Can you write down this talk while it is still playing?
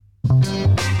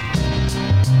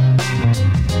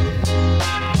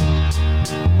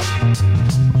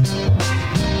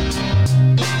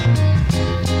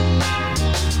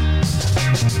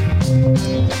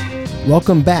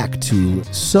Welcome back to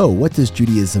So What Does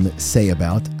Judaism Say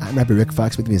About? I'm Rabbi Rick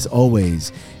Fox. With me as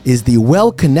always is the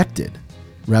well-connected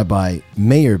Rabbi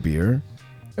Bier.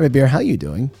 Rabbi Bier, how are you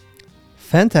doing?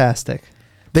 Fantastic.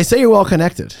 They say you're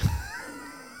well-connected.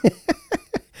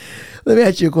 Let me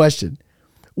ask you a question.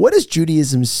 What does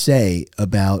Judaism say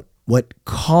about what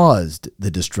caused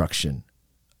the destruction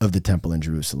of the temple in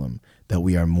Jerusalem that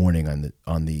we are mourning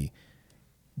on the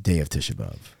day of Tisha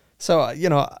B'Av? So,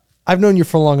 I've known you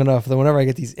for long enough that whenever I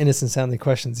get these innocent sounding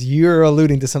questions, you're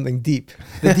alluding to something deep,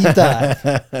 the deep dive.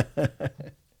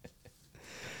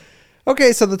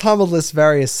 Okay, so the Talmud lists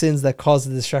various sins that caused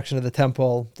the destruction of the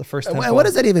temple, the first temple. What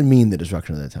does that even mean, the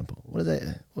destruction of the temple? What is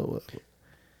that?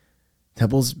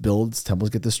 Temples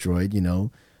get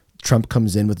destroyed, Trump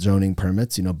comes in with zoning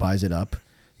permits, buys it up,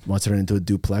 wants to turn it into a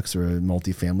duplex or a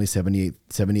multifamily,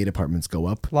 78 apartments go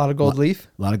up. A lot of gold leaf.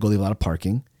 A lot of gold leaf, a lot of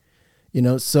parking.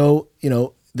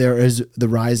 There is the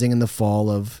rising and the fall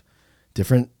of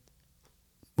different,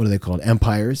 what are they called,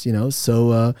 empires,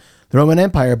 So the Roman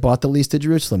Empire bought the lease to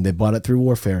Jerusalem. They bought it through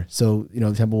warfare. So,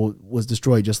 the temple was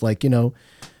destroyed, just like,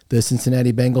 the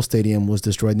Cincinnati Bengals Stadium was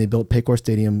destroyed, and they built Paycor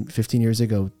Stadium 15 years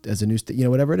ago as a new,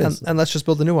 whatever it is. And let's just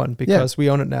build a new one because we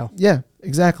own it now. Yeah,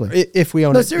 exactly. If we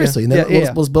own it. No, seriously. Yeah. And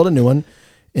then we'll build a new one.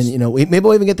 And, maybe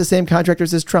we'll even get the same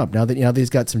contractors as Trump. Now that he's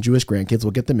got some Jewish grandkids,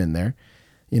 we'll get them in there.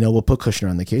 We'll put Kushner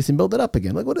on the case and build it up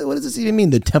again. Like, what does this even mean?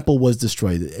 The temple was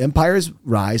destroyed. Empires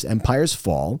rise, empires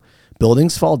fall,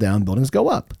 buildings fall down, buildings go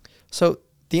up. So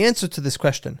the answer to this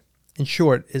question, in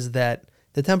short, is that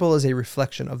the temple is a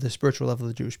reflection of the spiritual level of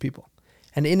the Jewish people.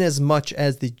 And in as much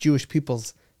as the Jewish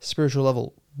people's spiritual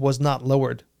level was not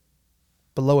lowered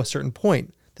below a certain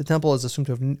point, the temple is assumed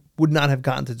to have would not have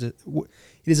gotten to. It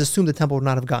is assumed the temple would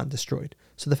not have gotten destroyed.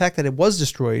 So the fact that it was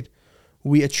destroyed,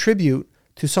 we attribute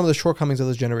to some of the shortcomings of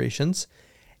those generations.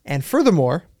 And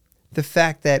furthermore, the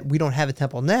fact that we don't have a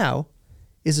temple now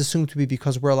is assumed to be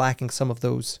because we're lacking some of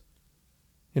those,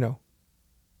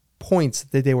 points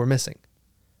that they were missing.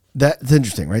 That's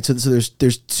interesting, right? So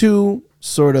there's two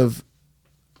sort of,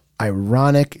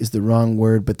 ironic is the wrong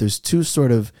word, but there's two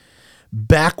sort of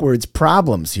backwards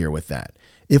problems here with that.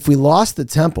 If we lost the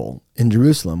temple in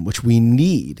Jerusalem, which we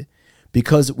need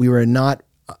because we were not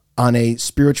on a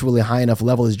spiritually high enough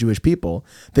level as Jewish people,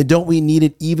 then don't we need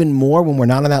it even more when we're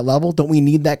not on that level? Don't we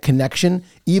need that connection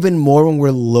even more when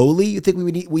we're lowly? You think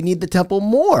we need the temple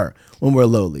more when we're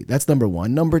lowly? That's number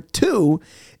one. Number two,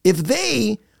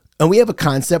 and we have a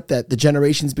concept that the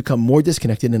generations become more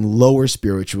disconnected and lower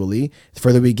spiritually, the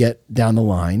further we get down the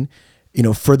line,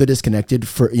 further disconnected,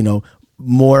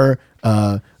 more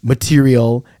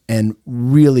material and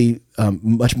really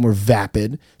much more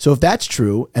vapid. So if that's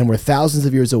true, and we're thousands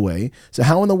of years away, so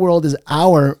how in the world is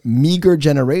our meager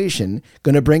generation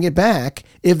going to bring it back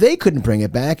if they couldn't bring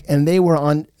it back and they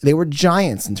were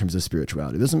giants in terms of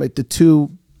spirituality? Those are the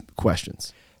two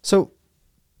questions. So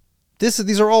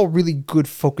these are all really good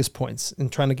focus points in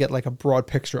trying to get like a broad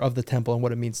picture of the temple and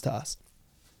what it means to us,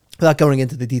 without going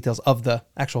into the details of the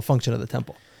actual function of the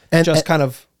temple. And kind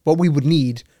of what we would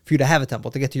need for you to have a temple,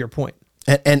 to get to your point.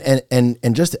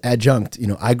 And just adjunct,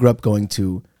 I grew up going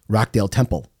to Rockdale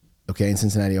Temple, in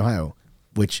Cincinnati, Ohio,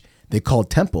 which they called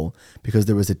temple because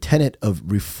there was a tenet of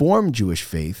Reformed Jewish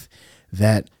faith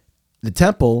that the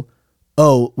temple,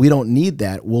 we don't need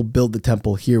that. We'll build the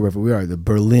temple here wherever we are. The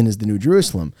Berlin is the New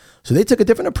Jerusalem. So they took a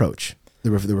different approach,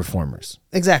 the Reformers.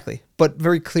 Exactly. But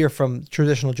very clear from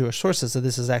traditional Jewish sources that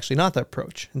this is actually not the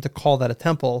approach. And to call that a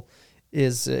temple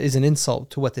is an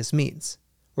insult to what this means,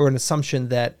 or an assumption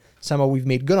that somehow we've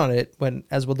made good on it when,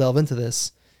 as we'll delve into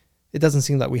this, it doesn't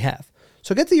seem that we have.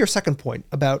 So get to your second point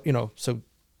about,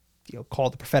 call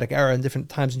it the prophetic era in different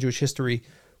times in Jewish history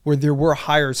where there were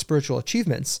higher spiritual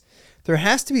achievements. There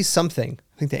has to be something,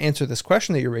 I think, to answer this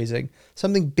question that you're raising,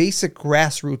 something basic,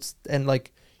 grassroots, and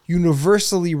like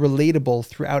universally relatable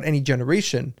throughout any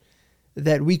generation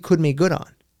that we could make good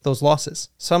on those losses.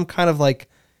 Some kind of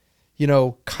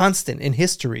constant in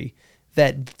history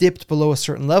that dipped below a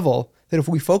certain level, that if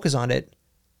we focus on it,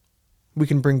 we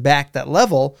can bring back that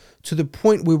level to the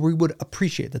point where we would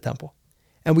appreciate the temple.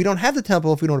 And we don't have the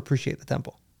temple if we don't appreciate the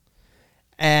temple.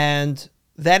 And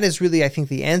that is really, I think,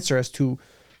 the answer as to,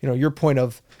 your point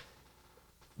of,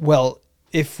 well,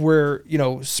 if we're,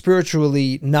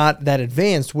 spiritually not that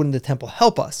advanced, wouldn't the temple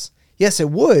help us? Yes,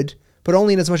 it would, but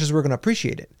only in as much as we're going to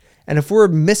appreciate it. And if we're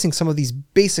missing some of these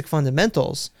basic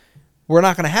fundamentals, we're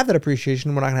not going to have that appreciation,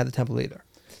 and we're not going to have the temple either.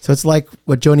 So it's like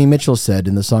what Joni Mitchell said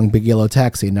in the song Big Yellow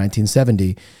Taxi in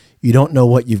 1970, you don't know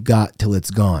what you've got till it's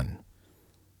gone.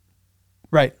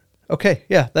 Right. Okay.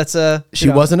 Yeah. That's She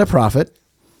wasn't a prophet,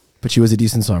 but she was a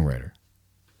decent songwriter.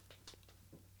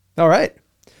 All right.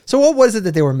 So what was it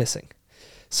that they were missing?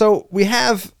 So we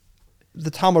have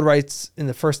the Talmud writes in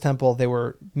the first temple, they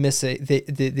were missing,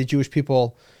 the Jewish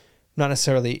people, not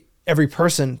necessarily every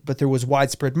person, but there was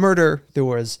widespread murder, there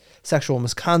was sexual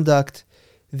misconduct,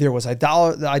 there was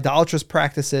idolatrous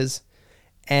practices.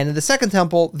 And in the second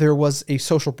temple, there was a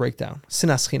social breakdown,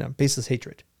 sinas chinam, baseless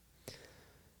hatred.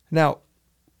 Now,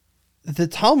 the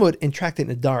Talmud in Tractate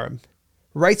Nedarim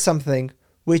writes something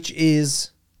which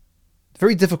is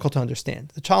very difficult to understand.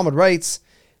 The Talmud writes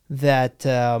that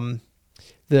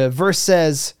the verse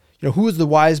says, who is the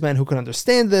wise man who can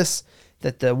understand this?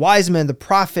 That the wise men, the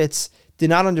prophets, did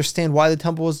not understand why the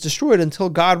temple was destroyed until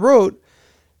God wrote,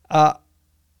 Al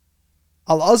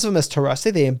azvam es Torah,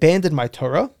 they abandoned my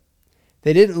Torah.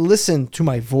 They didn't listen to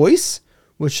my voice,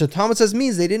 which the Talmud says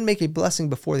means they didn't make a blessing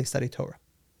before they studied Torah.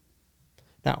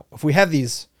 Now, if we have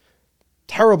these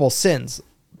terrible sins,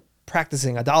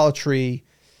 practicing idolatry,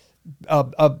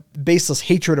 a baseless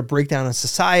hatred, a breakdown in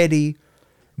society,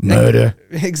 murder,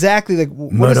 exactly, like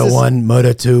murder 1,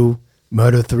 murder 2,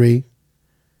 murder 3.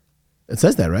 It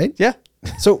says that, right? Yeah.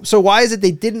 So why is it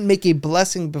they didn't make a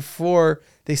blessing before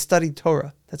they studied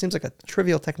Torah? That seems like a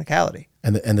trivial technicality.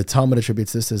 And the Talmud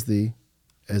attributes this as the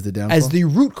downfall? As the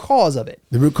root cause of it.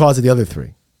 The root cause of the other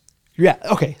 3. Yeah,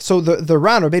 okay. So the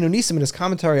Ran, Rabbeinu Nisim, in his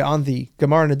commentary on the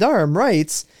Gemara Nedarim,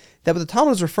 writes that what the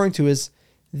Talmud is referring to is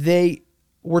they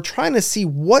were trying to see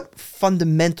what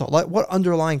fundamental, what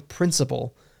underlying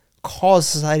principle caused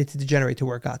society to degenerate to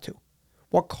where it got to.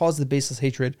 What caused the baseless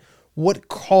hatred? What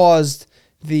caused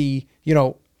the,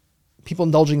 people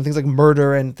indulging in things like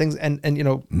murder and things, and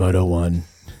Murder 1.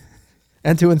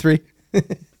 And 2 and 3.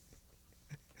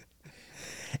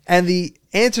 And the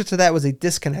answer to that was a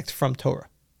disconnect from Torah.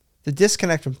 The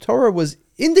disconnect from Torah was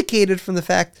indicated from the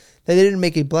fact that they didn't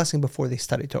make a blessing before they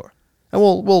studied Torah. And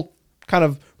we'll kind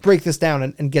of break this down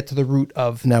and get to the root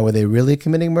of. Now, were they really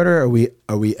committing murder, or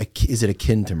is it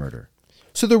akin to murder?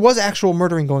 So there was actual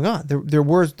murdering going on. There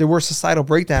were societal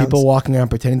breakdowns. People walking around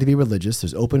pretending to be religious.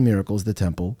 There's open miracles at the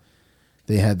temple.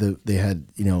 They had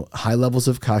high levels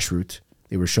of kashrut.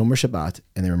 They were shomer Shabbat,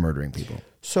 and they were murdering people.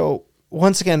 So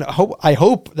once again, I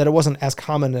hope that it wasn't as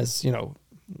common as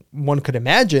one could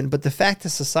imagine, but the fact that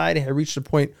society had reached a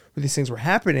point where these things were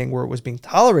happening, where it was being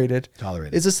tolerated.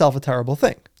 Is itself a terrible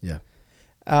thing. Yeah.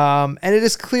 And it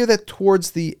is clear that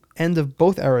towards the end of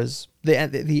both eras,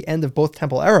 the end of both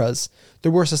temple eras,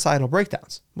 there were societal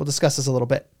breakdowns. We'll discuss this a little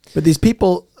bit. But these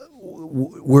people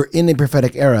were in a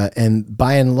prophetic era, and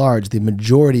by and large, the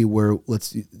majority were,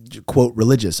 let's quote,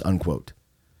 religious, unquote.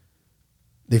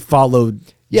 They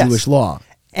followed Jewish law.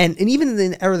 And even in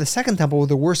the era of the Second Temple, where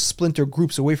there were splinter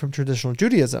groups away from traditional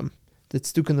Judaism, the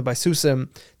Tzdukim, the Baisusim,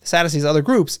 the Sadducees, other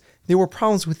groups, there were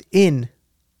problems within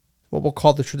what we'll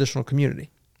call the traditional community.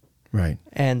 Right.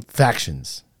 And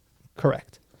factions.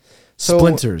 Correct. So,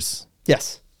 splinters.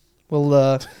 Yes.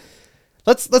 Well,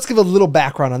 let's give a little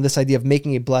background on this idea of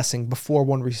making a blessing before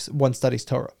one studies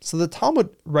Torah. So the Talmud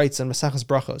writes in Maseches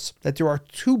Brachos that there are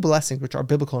 2 blessings which are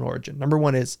biblical in origin. Number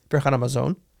 1 is Birchat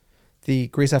Hamazon, the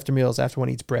grace after meals after one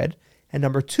eats bread. And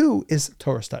number 2 is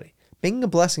Torah study. Making a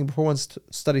blessing before one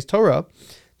studies Torah,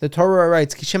 the Torah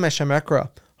writes, Kishem Hashem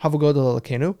Ekra, Havagodol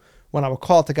Elokenu, when I will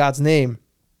call out to God's name,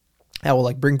 I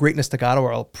will bring greatness to God,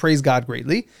 or I'll praise God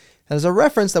greatly. There's a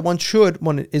reference that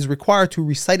one is required to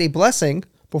recite a blessing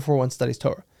before one studies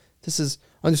Torah. This is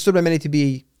understood by many to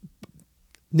be,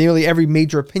 nearly every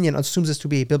major opinion assumes this to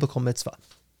be a biblical mitzvah.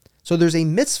 So there's a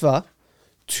mitzvah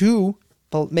to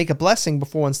make a blessing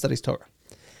before one studies Torah.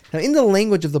 Now, in the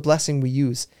language of the blessing we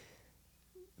use,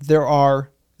 the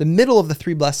middle of the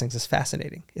 3 blessings is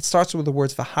fascinating. It starts with the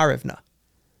words v'harivna,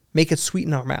 make it sweet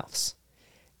in our mouths.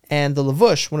 And the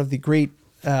Lavush, one of the great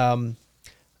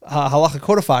halacha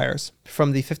codifiers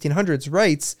from the 1500s,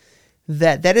 writes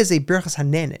that is a birchas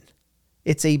hanenin.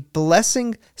 It's a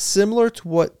blessing similar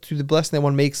to the blessing that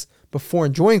one makes before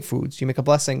enjoying foods. You make a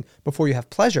blessing before you have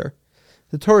pleasure.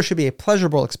 The Torah should be a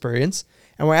pleasurable experience,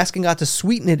 and we're asking God to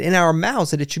sweeten it in our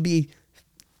mouths, that it should be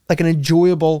like an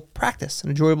enjoyable practice, an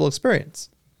enjoyable experience.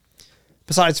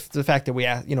 Besides the fact that we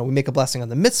make a blessing on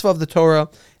the mitzvah of the Torah,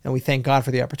 and we thank God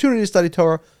for the opportunity to study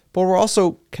Torah, but we're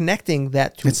also connecting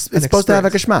that to it's supposed to have a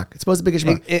geschmack. It's supposed to be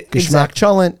geschmack. Geschmack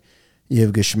cholent. You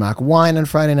have geschmack wine on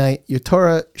Friday night. Your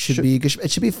Torah should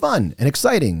be fun and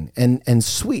exciting and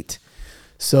sweet.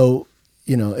 So,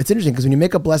 it's interesting because when you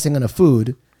make a blessing on a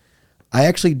food, I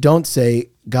actually don't say,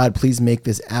 God, please make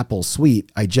this apple sweet.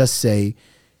 I just say,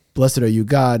 blessed are you,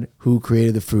 God, who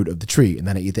created the fruit of the tree, and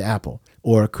then I eat the apple,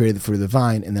 or created the fruit of the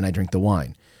vine, and then I drink the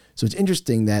wine. So it's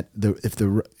interesting that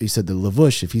you said the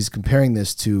lavush, if he's comparing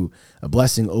this to a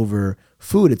blessing over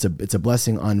food, it's a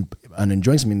blessing on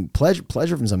enjoying something,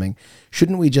 pleasure from something.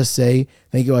 Shouldn't we just say,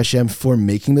 thank you Hashem for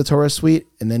making the Torah sweet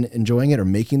and then enjoying it, or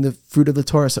making the fruit of the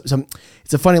Torah?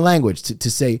 It's a funny language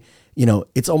to say,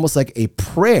 it's almost like a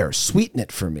prayer, sweeten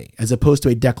it for me, as opposed to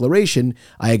a declaration,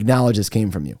 I acknowledge this came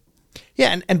from you.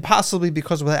 Yeah, and possibly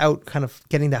because without kind of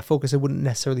getting that focus, it wouldn't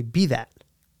necessarily be that.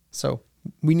 So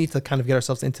we need to kind of get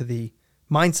ourselves into the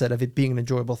mindset of it being an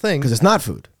enjoyable thing. Because it's not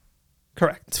food.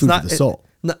 Correct. It's food for the soul.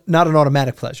 Not an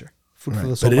automatic pleasure. Food for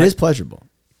the soul. But it is pleasurable.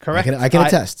 Correct. I can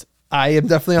attest. I am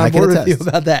definitely on board with you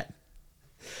about that.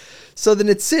 So the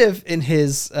Netziv, in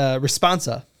his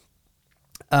responsa,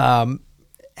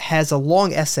 has a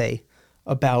long essay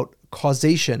about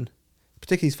causation,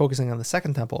 particularly he's focusing on the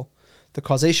Second Temple, the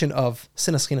causation of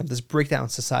sinas chinam, this breakdown in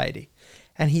society.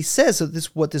 And he says that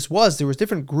there was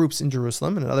different groups in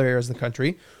Jerusalem and in other areas of the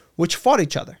country which fought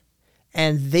each other.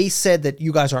 And they said that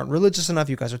you guys aren't religious enough,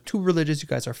 you guys are too religious, you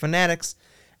guys are fanatics.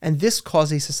 And this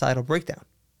caused a societal breakdown.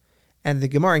 And the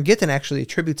Gemara in Gittin actually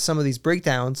attributes some of these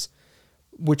breakdowns,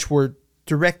 which were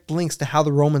direct links to how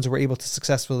the Romans were able to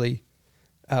successfully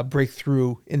break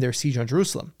through in their siege on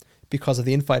Jerusalem, because of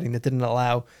the infighting that didn't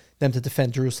allow them to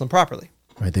defend Jerusalem properly.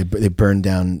 Right, they burned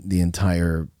down the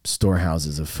entire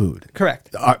storehouses of food.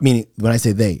 Correct. Meaning, when I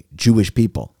say they, Jewish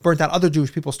people. Burnt down other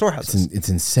Jewish people's storehouses. It's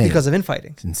insane. Because of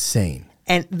infighting. It's insane.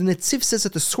 And the Netziv says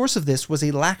that the source of this was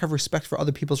a lack of respect for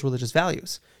other people's religious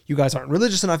values. You guys aren't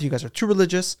religious enough, you guys are too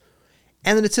religious.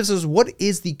 And the Netziv says, what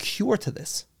is the cure to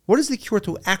this? What is the cure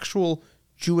to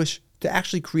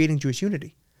actually creating Jewish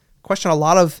unity? Question a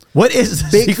lot of what is the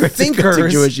big secret thinkers to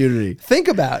Jewish unity? Think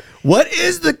about. What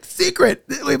is the secret?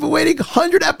 We've been waiting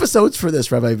 100 episodes for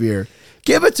this, Rabbi Bier.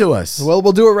 Give it to us. Well,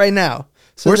 we'll do it right now.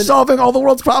 So we're solving all the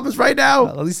world's problems right now.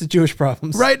 Well, at least the Jewish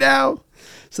problems. Right now.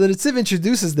 So the Netziv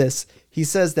introduces this. He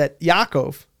says that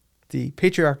Yaakov, the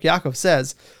patriarch Yaakov,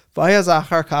 says,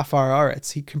 "Vayazachar kafar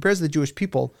aretz." He compares the Jewish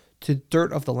people to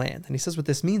dirt of the land. And he says what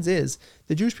this means is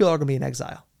the Jewish people are going to be in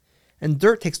exile. And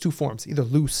dirt takes two forms, either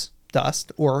loose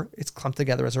dust or it's clumped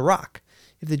together as a rock.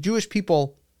 If the Jewish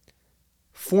people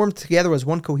form together as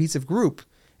one cohesive group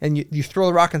and you throw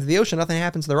the rock into the ocean, nothing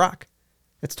happens to the rock.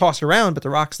 It's tossed around, but the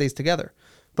rock stays together.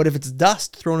 But if it's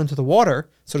dust thrown into the water,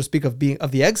 so to speak, of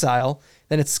the exile,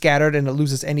 then it's scattered and it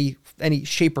loses any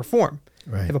shape or form.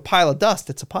 Right. If a pile of dust,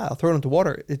 it's a pile. Throw it into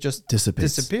water, it just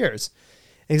disappears.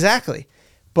 Exactly.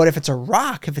 But if it's a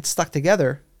rock, if it's stuck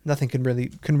together, nothing can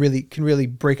really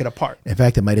break it apart. In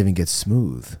fact, it might even get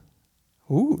smooth.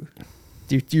 Ooh,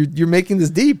 you're making this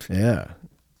deep. Yeah.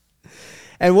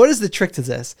 And what is the trick to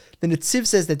this? The Netziv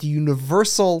says that the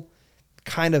universal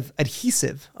kind of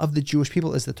adhesive of the Jewish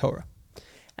people is the Torah.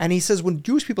 And he says when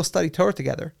Jewish people study Torah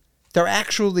together, they're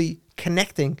actually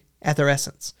connecting at their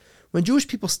essence. When Jewish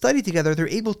people study together, they're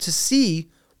able to see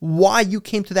why you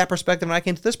came to that perspective and I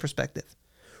came to this perspective.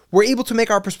 We're able to make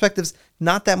our perspectives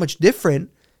not that much different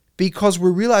because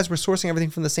we realize we're sourcing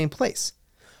everything from the same place.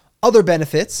 Other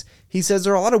benefits, he says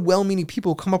there are a lot of well-meaning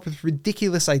people who come up with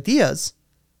ridiculous ideas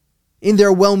in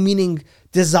their well-meaning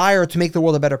desire to make the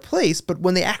world a better place, but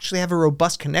when they actually have a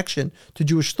robust connection to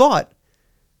Jewish thought,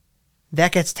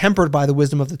 that gets tempered by the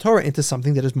wisdom of the Torah into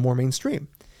something that is more mainstream.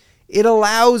 It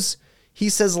allows, he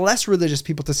says, less religious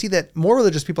people to see that more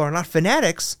religious people are not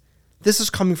fanatics. This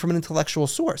is coming from an intellectual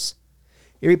source.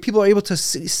 People are able to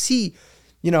see,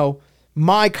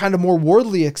 my kind of more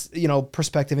worldly,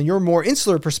 perspective and your more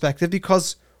insular perspective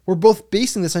because we're both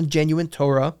basing this on genuine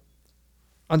Torah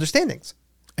understandings.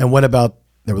 And what about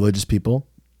the religious people?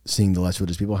 Seeing the less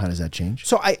religious people, how does that change?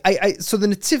 So so the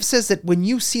Netziv says that when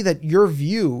you see that your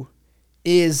view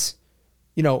is,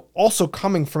 also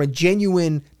coming from a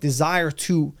genuine desire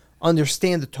to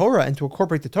understand the Torah and to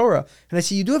incorporate the Torah, and I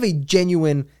see you do have a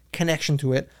genuine connection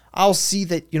to it, I'll see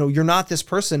that, you're not this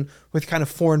person with kind of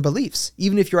foreign beliefs,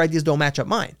 even if your ideas don't match up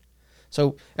mine.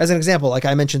 So as an example, like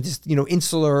I mentioned, just,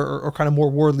 insular or kind of more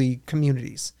worldly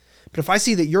communities. But if I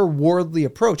see that your worldly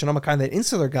approach, and I'm a kind of that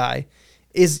insular guy,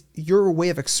 is your way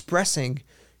of expressing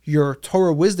your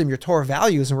Torah wisdom, your Torah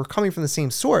values, and we're coming from the same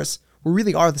source, we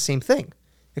really are the same thing,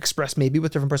 expressed maybe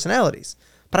with different personalities.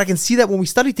 But I can see that when we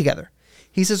study together.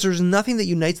 He says there's nothing that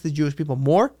unites the Jewish people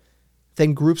more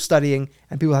than group studying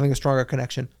and people having a stronger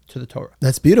connection to the Torah.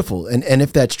 That's beautiful. And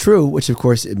if that's true, which of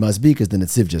course it must be because the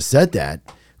Netziv just said that,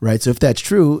 right? So if that's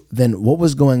true, then what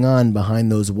was going on behind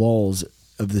those walls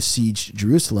of the siege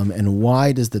Jerusalem, and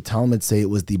why does the Talmud say it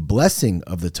was the blessing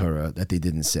of the Torah that they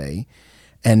didn't say,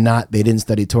 and not they didn't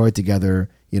study Torah together,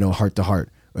 heart to heart,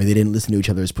 or they didn't listen to each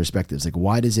other's perspectives? Like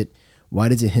why does it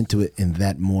hint to it in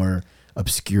that more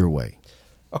obscure way?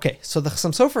 Okay, so the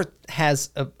Chassam Sofer has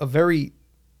a very,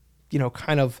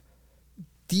 kind of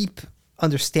deep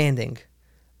understanding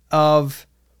of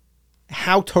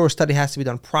how Torah study has to be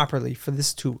done properly for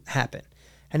this to happen.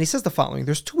 And he says the following: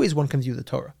 there's two ways one can view the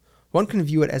Torah. One can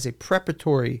view it as a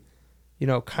preparatory,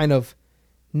 kind of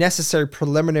necessary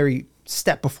preliminary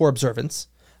step before observance.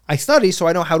 I study so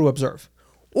I know how to observe.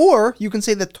 Or you can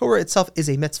say that Torah itself is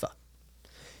a mitzvah.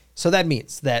 So that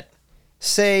means that,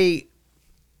 say,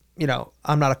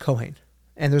 I'm not a Kohen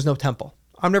and there's no temple.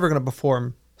 I'm never going to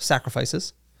perform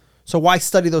sacrifices. So why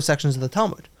study those sections of the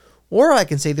Talmud? Or I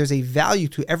can say there's a value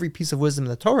to every piece of wisdom in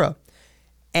the Torah,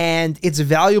 and it's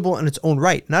valuable in its own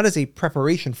right, not as a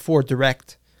preparation for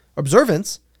direct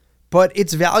observance, but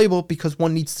it's valuable because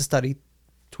one needs to study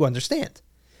to understand.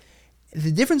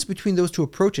 The difference between those two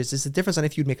approaches is the difference on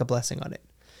if you'd make a blessing on it.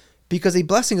 Because a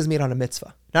blessing is made on a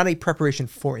mitzvah, not a preparation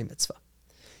for a mitzvah.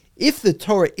 If the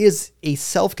Torah is a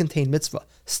self-contained mitzvah,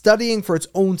 studying for its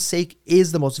own sake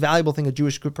is the most valuable thing a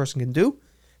Jewish good person can do,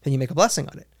 then you make a blessing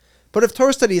on it. But if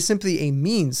Torah study is simply a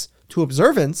means to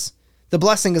observance, the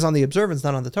blessing is on the observance,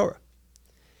 not on the Torah.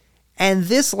 And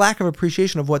this lack of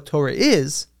appreciation of what Torah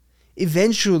is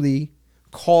eventually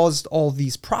caused all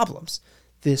these problems.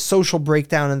 The social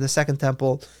breakdown in the second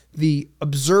temple, the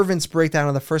observance breakdown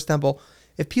in the first temple.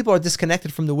 If people are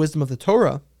disconnected from the wisdom of the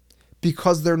Torah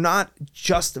because they're not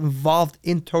just involved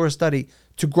in Torah study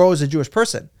to grow as a Jewish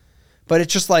person, but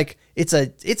it's just like,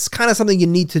 it's kind of something you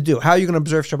need to do. How are you going to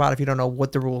observe Shabbat if you don't know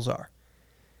what the rules are?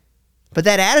 But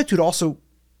that attitude also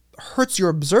hurts your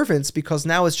observance because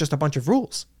now it's just a bunch of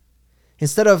rules.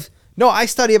 Instead of, no, I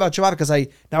study about Shabbat because I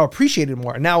now appreciate it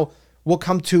more. Now we'll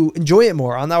come to enjoy it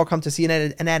more. I'll now come to see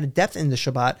an added depth in the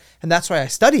Shabbat, and that's why I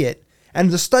study it. And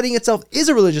the studying itself is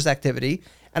a religious activity,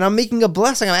 and I'm making a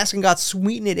blessing. I'm asking God to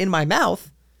sweeten it in my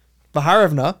mouth,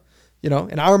 B'harevna,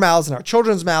 in our mouths, in our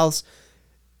children's mouths.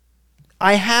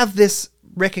 I have this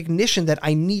recognition that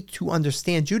I need to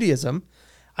understand Judaism.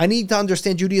 I need to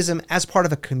understand Judaism as part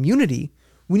of a community.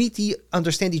 We need to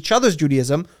understand each other's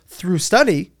Judaism through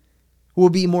study. We'll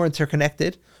be more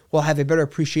interconnected. We'll have a better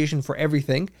appreciation for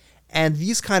everything. And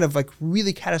these kind of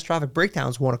really catastrophic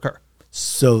breakdowns won't occur.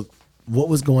 So what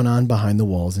was going on behind the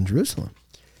walls in Jerusalem?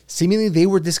 Seemingly they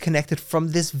were disconnected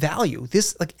from this value.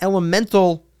 This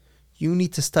elemental, you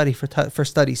need to study for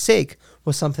study's sake,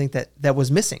 was something that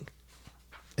was missing.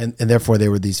 And therefore they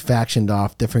were these factioned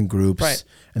off different groups, right.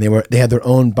 And they had their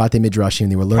own Batei Midrashim.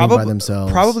 They were learning by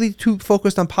themselves. Probably too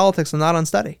focused on politics and not on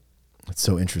study. That's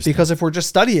so interesting. Because if we're just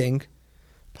studying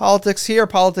politics here,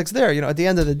 politics there, at the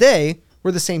end of the day,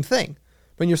 we're the same thing.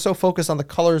 When you're so focused on the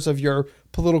colors of your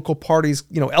political party's,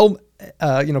 coat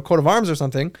of arms or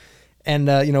something, and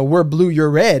we're blue, you're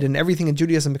red, and everything in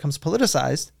Judaism becomes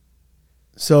politicized.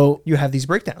 So you have these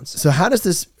breakdowns. So how does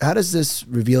this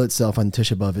reveal itself on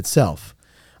Tisha B'Av itself?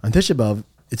 On Tisha B'Av,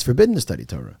 it's forbidden to study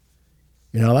Torah.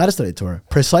 You're not allowed to study Torah,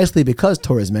 precisely because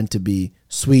Torah is meant to be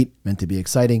sweet, meant to be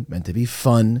exciting, meant to be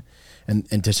fun, and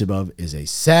Tisha B'Av is a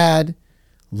sad,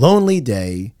 lonely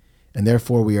day, and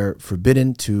therefore we are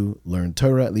forbidden to learn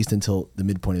Torah, at least until the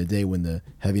midpoint of the day when the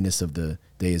heaviness of the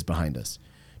day is behind us.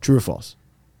 True or false?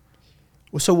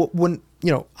 So when,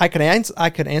 I could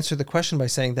answer the question by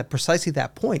saying that precisely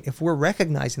that point, if we're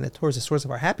recognizing that Torah is a source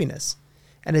of our happiness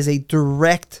and is a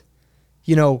direct,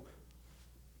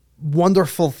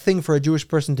 wonderful thing for a Jewish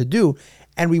person to do,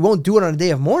 and we won't do it on a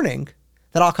day of mourning,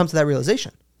 then I'll come to that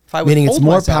realization. Meaning it's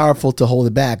more powerful to hold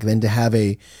it back than to have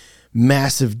a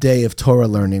massive day of Torah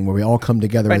learning where we all come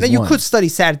together as one. You could study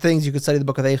sad things. You could study the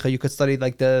book of Eicha. You could study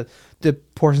the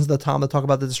portions of the Talmud that talk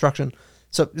about the destruction.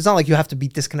 So it's not like you have to be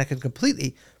disconnected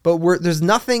completely, but there's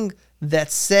nothing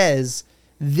that says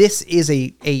this is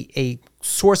a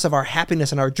source of our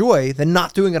happiness and our joy than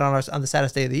not doing it on the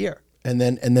saddest day of the year. And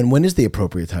then when is the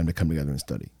appropriate time to come together and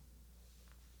study?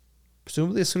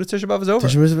 Presumably as soon as Tisha B'Av is over.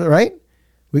 Tisha B'Av, right?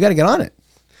 We got to get on it.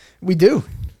 We do.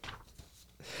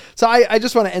 So I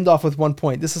just want to end off with one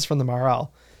point. This is from the Maharal.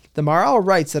 The Maharal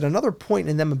writes that another point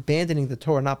in them abandoning the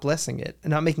Torah, not blessing it,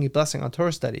 and not making a blessing on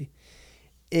Torah study,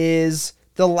 is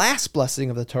the last blessing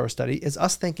of the Torah study is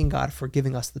us thanking God for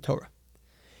giving us the Torah.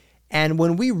 And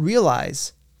when we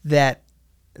realize that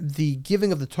the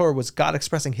giving of the Torah was God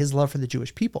expressing his love for the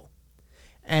Jewish people,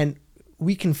 and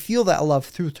we can feel that love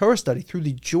through Torah study, through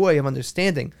the joy of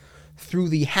understanding, through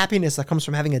the happiness that comes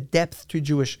from having a depth to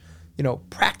Jewish,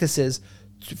 practices,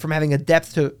 from having a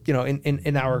depth to,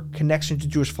 in our connection to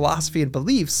Jewish philosophy and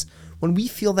beliefs. When we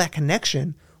feel that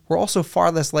connection, we're also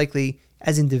far less likely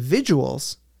as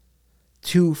individuals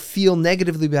to feel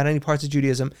negatively about any parts of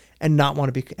Judaism and not want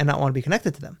to be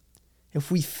connected to them.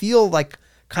 If we feel like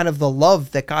kind of the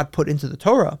love that God put into the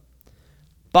Torah,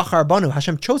 Bachar Banu,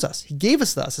 Hashem chose us. He gave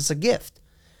us this. It's a gift.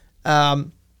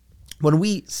 When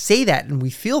we say that and we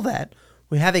feel that,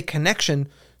 we have a connection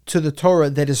to the Torah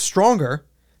that is stronger,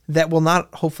 that will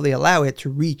not hopefully allow it to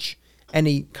reach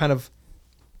any kind of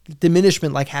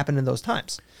diminishment like happened in those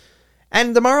times.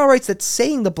 And the Maharal writes that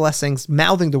saying the blessings,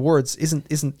 mouthing the words,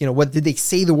 isn't what did they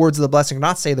say the words of the blessing or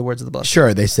not say the words of the blessing?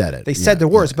 Sure, they said it. They said the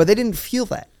words, but they didn't feel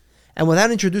that. And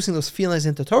without introducing those feelings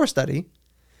into Torah study,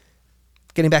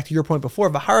 getting back to your point before,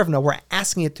 V'haravna, we're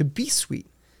asking it to be sweet.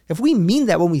 If we mean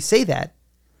that when we say that,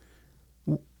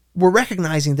 we're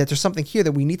recognizing that there's something here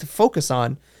that we need to focus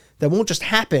on that won't just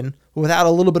happen without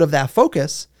a little bit of that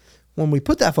focus. When we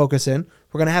put that focus in,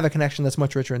 we're going to have a connection that's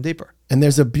much richer and deeper. And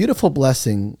there's a beautiful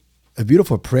blessing, a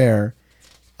beautiful prayer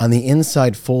on the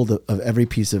inside fold of every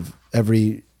piece of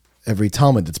every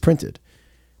Talmud that's printed.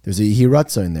 There's a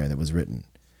Yehiratzon in there that was written.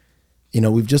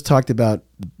 We've just talked about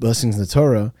blessings in the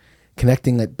Torah,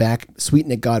 connecting it back,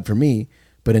 sweeten it God for me.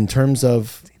 But in terms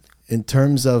of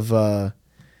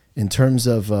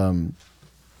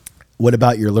what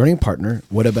about your learning partner?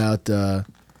 What about how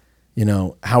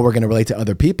we're going to relate to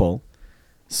other people?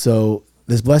 So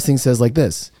this blessing says like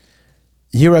this: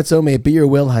 Yehiratzon, may it be your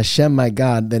will, Hashem, my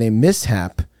God, that a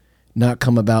mishap not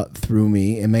come about through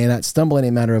me, and may I not stumble in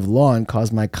a matter of law and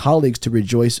cause my colleagues to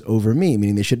rejoice over me,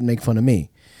 meaning they shouldn't make fun of me.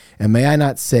 And may I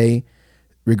not say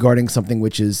regarding something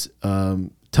which is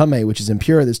tameh, which is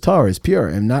impure, this Torah is pure,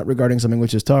 and not regarding something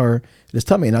which is Torah, it is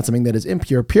tameh, not something that is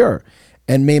impure, pure.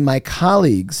 And may my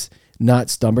colleagues not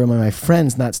stumble, may my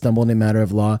friends not stumble in a matter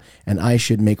of law, and I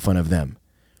should make fun of them.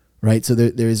 Right? So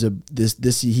there is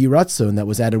this Yehiratzon that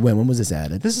was added when? When was this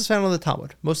added? This is found in the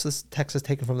Talmud. Most of this text is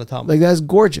taken from the Talmud. Like, that's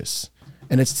gorgeous.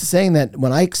 And it's saying that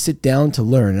when I sit down to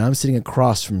learn, and I'm sitting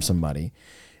across from somebody,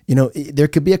 there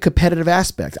could be a competitive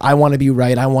aspect. I want to be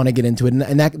right. I want to get into it.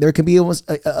 And that there can be almost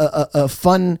a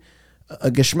fun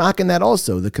geschmack in that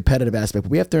also, the competitive aspect.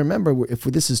 But we have to remember, if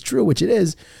this is true, which it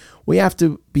is, we have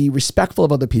to be respectful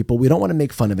of other people. We don't want to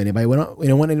make fun of anybody. We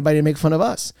don't want anybody to make fun of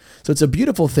us. So it's a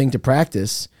beautiful thing to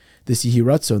practice, this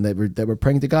Yehiratzon that we're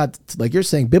praying to God. Like you're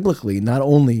saying, biblically, not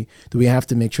only do we have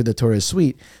to make sure the Torah is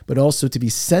sweet, but also to be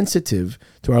sensitive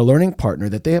to our learning partner,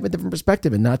 that they have a different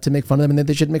perspective, and not to make fun of them and that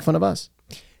they shouldn't make fun of us.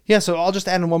 Yeah, so I'll just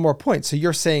add in one more point. So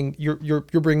you're saying you're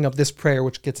bringing up this prayer,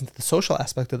 which gets into the social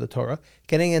aspect of the Torah,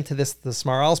 getting into this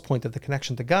Maharal's point of the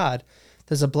connection to God.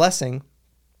 There's a blessing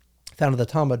found in the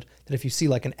Talmud that if you see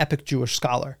like an epic Jewish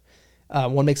scholar,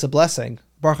 one makes a blessing,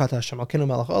 Baruch Atah Hashem Elokeinu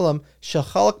melech haolam,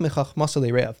 shechalak mechachmaso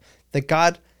leirev, that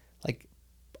God, like,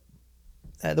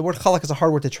 the word chalak is a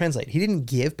hard word to translate. He didn't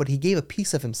give, but he gave a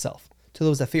piece of himself to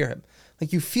those that fear him.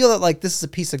 Like, you feel that, like, this is a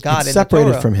piece of God. It's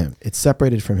separated from him. It's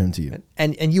separated from him to you.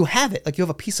 And you have it. Like, you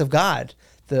have a piece of God,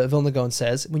 the Vilna Gaon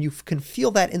says. When you can feel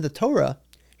that in the Torah,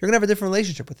 you're going to have a different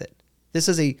relationship with it. This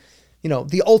is the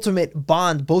ultimate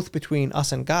bond both between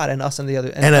us and God and us and the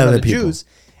other and other Jews.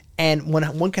 And when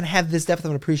one can have this depth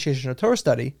of an appreciation of Torah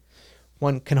study,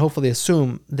 one can hopefully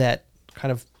assume that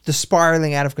kind of the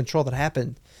spiraling out of control that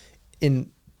happened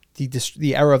in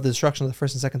the era of the destruction of the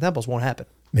first and second temples won't happen.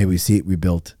 May we see it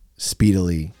rebuilt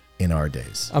speedily in our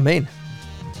days. Amen.